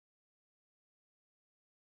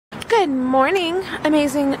Good morning,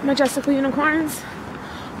 amazing Majestical Unicorns.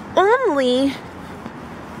 Only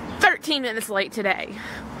 13 minutes late today.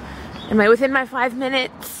 Am I within my 5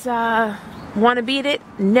 minutes? Want to beat it?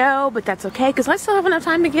 No, but that's okay because I still have enough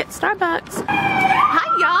time to get Starbucks.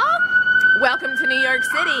 Hi, y'all. Welcome to New York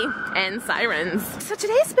City and sirens. So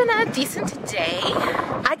today's been a decent day.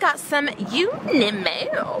 I got some uni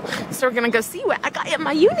mail. So we're gonna go see what I got in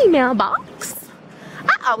my uni mail box.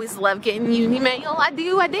 I always love getting uni mail. I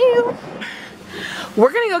do.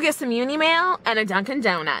 We're gonna go get some uni mail and a Dunkin'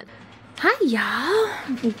 Donut. Hi, y'all.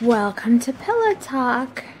 Welcome to Pillow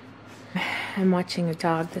Talk. I'm watching a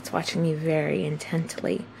dog that's watching me very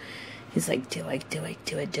intently. He's like, do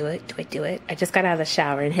it. I just got out of the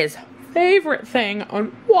shower and his favorite thing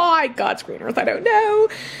on why God's green earth, I don't know,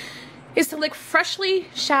 is to lick freshly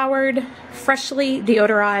showered, freshly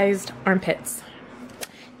deodorized armpits.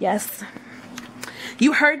 Yes.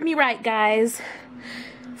 You heard me right, guys.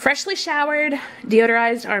 Freshly showered,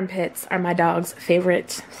 deodorized armpits are my dog's favorite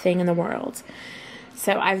thing in the world.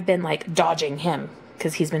 So I've been like dodging him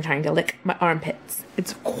because he's been trying to lick my armpits.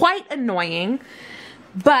 It's quite annoying,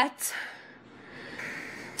 but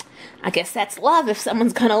I guess that's love if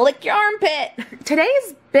someone's gonna lick your armpit.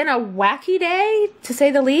 Today's been a wacky day, to say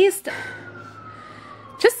the least.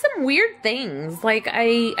 Just some weird things. Like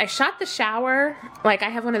I shot the shower, like I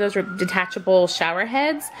have one of those detachable shower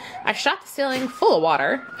heads. I shot the ceiling full of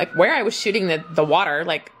water. Like where I was shooting the water,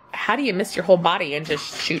 like how do you miss your whole body and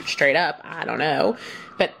just shoot straight up? I don't know.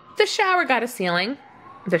 But the shower got a ceiling.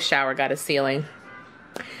 The shower got a ceiling.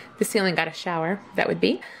 The ceiling got a shower, that would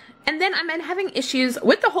be. And then I'm having issues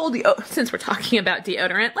with the whole since we're talking about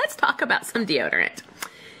deodorant, let's talk about some deodorant.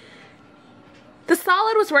 The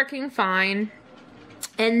solid was working fine.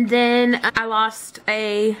 And then I lost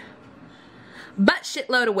a butt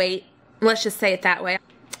shitload of weight, let's just say it that way.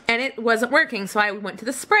 And it wasn't working, so I went to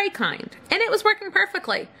the spray kind. And it was working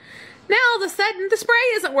perfectly. Now all of a sudden the spray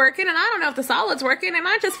isn't working and I don't know if the solid's working and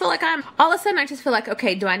I just feel like all of a sudden I just feel like,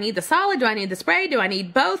 okay, do I need the solid? Do I need the spray? Do I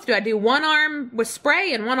need both? Do I do one arm with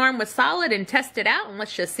spray and one arm with solid and test it out and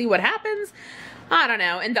let's just see what happens? I don't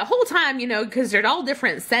know. And the whole time, you know, because they're all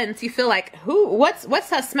different scents, you feel like, what's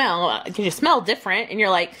that smell? Because you smell different and you're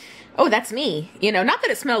like, oh, that's me. You know, not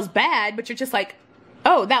that it smells bad, but you're just like,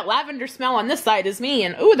 oh, that lavender smell on this side is me.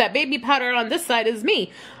 And oh, that baby powder on this side is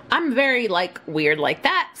me. I'm very like weird like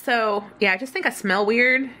that. So yeah, I just think I smell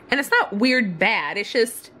weird. And it's not weird bad. It's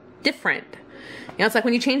just different. You know, it's like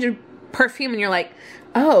when you change a perfume and you're like,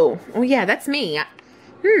 oh yeah, that's me.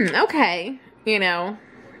 Okay. You know,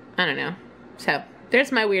 I don't know. So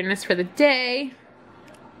there's my weirdness for the day.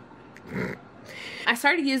 I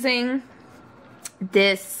started using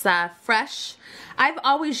this Fresh. I've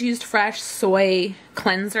always used Fresh soy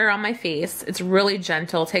cleanser on my face. It's really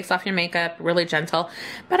gentle, takes off your makeup, really gentle.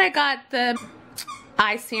 But I got the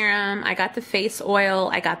eye serum, I got the face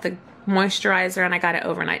oil, I got the moisturizer, and I got an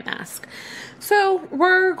overnight mask. So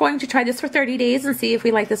we're going to try this for 30 days and see if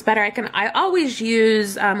we like this better. I always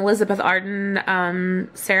use Elizabeth Arden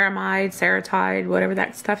ceramide, whatever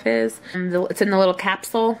that stuff is. It's in the little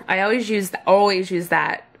capsule. I always use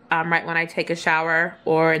that right when I take a shower,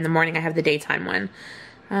 or in the morning I have the daytime one.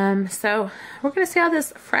 So we're gonna see how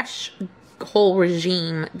this Fresh whole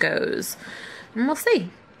regime goes, and we'll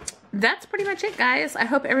see. That's pretty much it, guys. I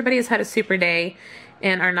hope everybody has had a super day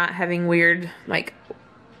and are not having weird, like,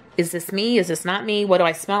 is this me? Is this not me? What do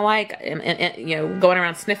I smell like? And you know, going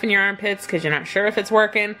around sniffing your armpits because you're not sure if it's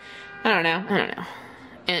working. I don't know.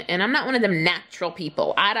 And I'm not one of them natural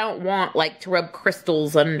people. I don't want like to rub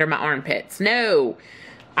crystals under my armpits. No,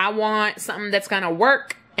 I want something that's gonna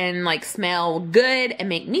work and like smell good and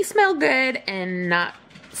make me smell good and not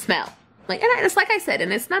smell like. And it's like I said,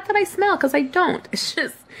 and it's not that I smell because I don't. It's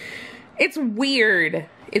just, it's weird.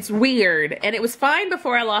 It's weird. And it was fine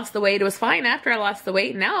before I lost the weight. It was fine after I lost the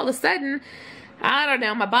weight. And now all of a sudden, I don't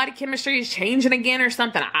know, my body chemistry is changing again or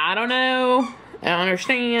something. I don't know. I don't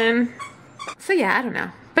understand. So yeah, I don't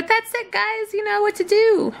know. But that's it, guys. You know what to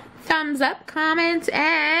do. Thumbs up, comment,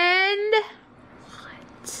 and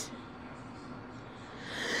what?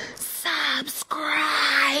 Subscribe.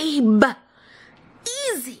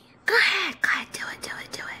 Easy. Go ahead, do it.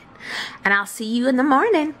 And I'll see you in the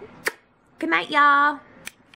morning. Good night, y'all.